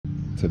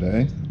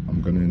Today,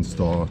 I'm going to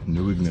install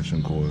new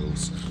ignition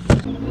coils.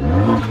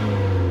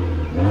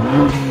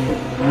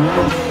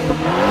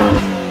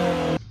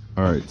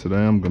 Alright,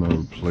 today I'm going to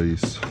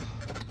replace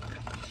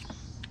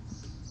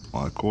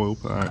my coil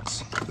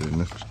packs,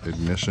 the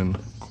ignition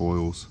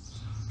coils.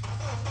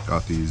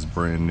 Got these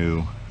brand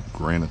new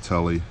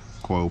Granatelli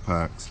coil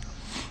packs.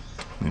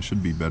 And it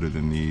should be better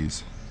than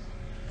these.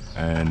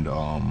 And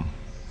I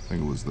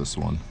think it was this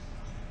one.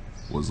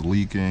 Was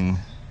leaking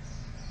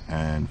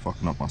and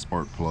fucking up my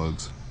spark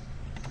plugs.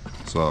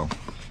 So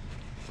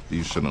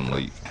these shouldn't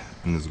leak.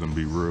 And this is gonna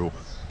be real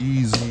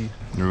easy.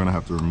 You're gonna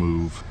have to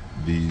remove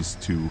these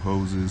two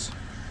hoses.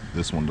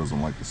 This one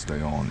doesn't like to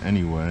stay on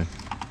anyway.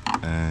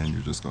 And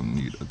you're just gonna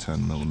need a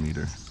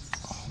 10mm.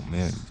 Oh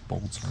man, these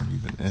bolts aren't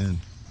even in.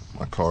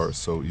 My car is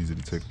so easy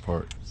to take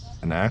apart.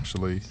 And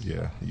actually,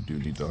 yeah, you do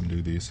need to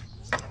undo these.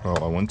 Oh,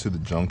 I went to the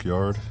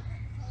junkyard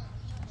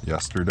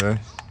yesterday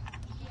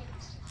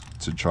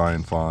to try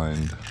and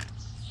find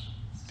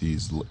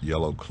these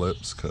yellow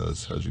clips,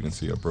 because as you can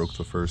see I broke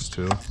the first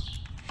two,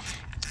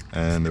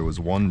 and there was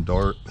one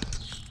dart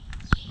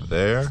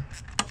there,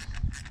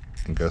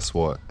 and guess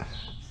what,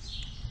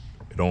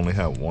 it only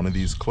had one of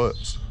these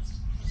clips.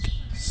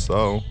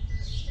 So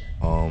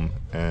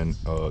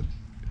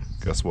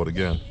guess what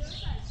again,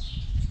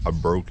 I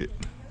broke it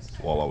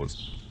while I was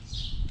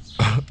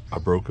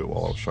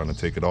trying to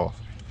take it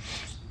off.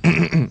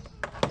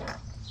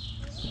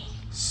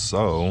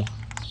 So,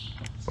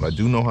 but I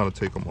do know how to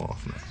take them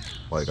off now.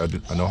 Like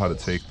I know how to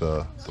take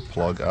the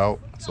plug out,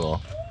 so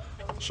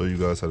I'll show you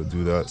guys how to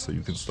do that so you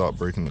can stop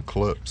breaking the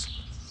clips.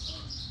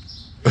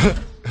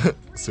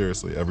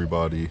 Seriously, every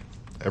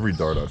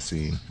dart I've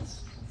seen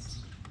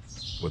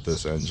with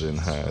this engine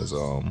has,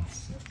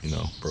 you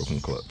know, broken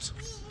clips.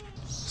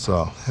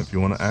 So if you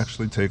want to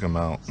actually take them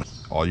out,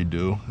 all you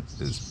do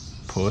is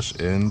push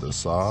in the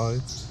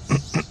sides,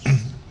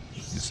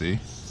 you see,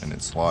 and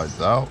it slides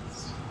out.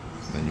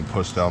 Then you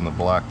push down the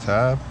black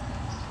tab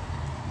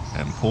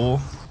and pull.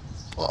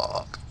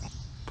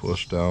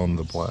 Push down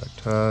the black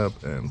tab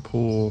and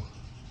pull.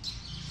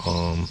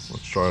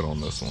 Let's try it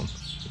on this one.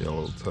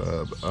 Yellow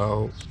tab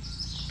out.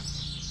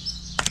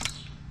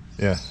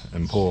 Yeah,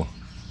 and pull.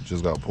 You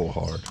just gotta pull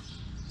hard.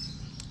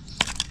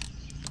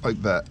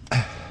 Like that.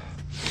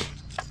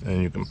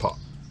 And you can pop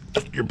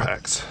your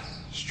packs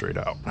straight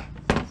out.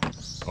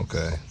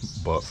 Okay,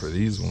 but for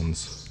these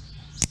ones,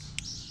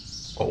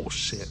 oh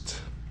shit.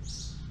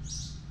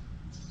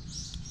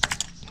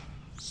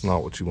 It's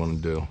not what you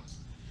want to do.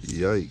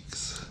 Yikes.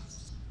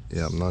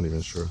 Yeah, I'm not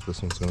even sure if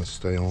this one's gonna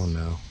stay on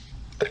now.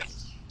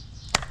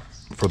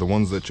 For the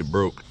ones that you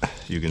broke,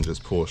 you can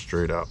just pull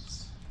straight out.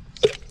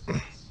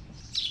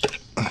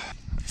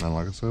 And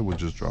like I said, we'll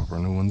just drop our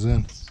new ones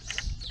in.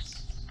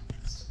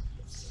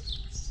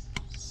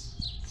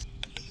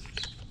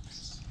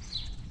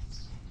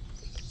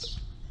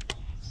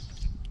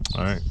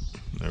 All right,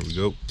 there we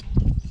go.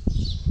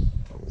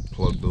 I will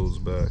plug those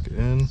back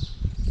in.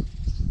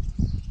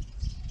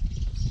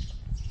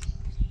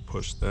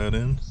 Push that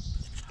in.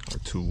 Our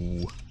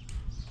two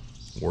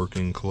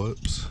working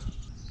clips.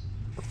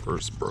 Our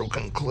first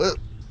broken clip.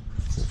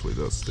 Hopefully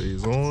that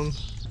stays on.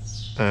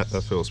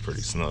 That feels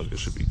pretty snug. It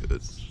should be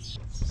good.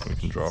 We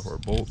can drop our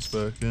bolts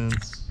back in.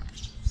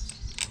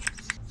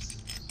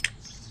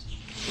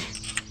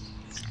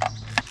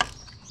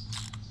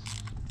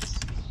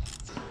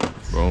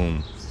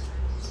 Boom.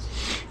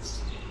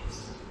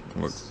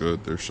 Looks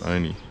good. They're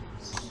shiny.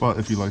 But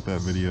if you like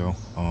that video,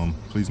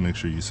 please make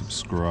sure you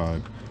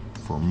subscribe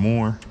for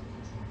more.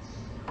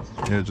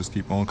 Yeah, just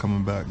keep on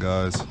coming back,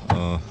 guys.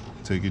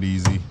 Take it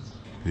easy.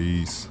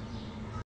 Peace.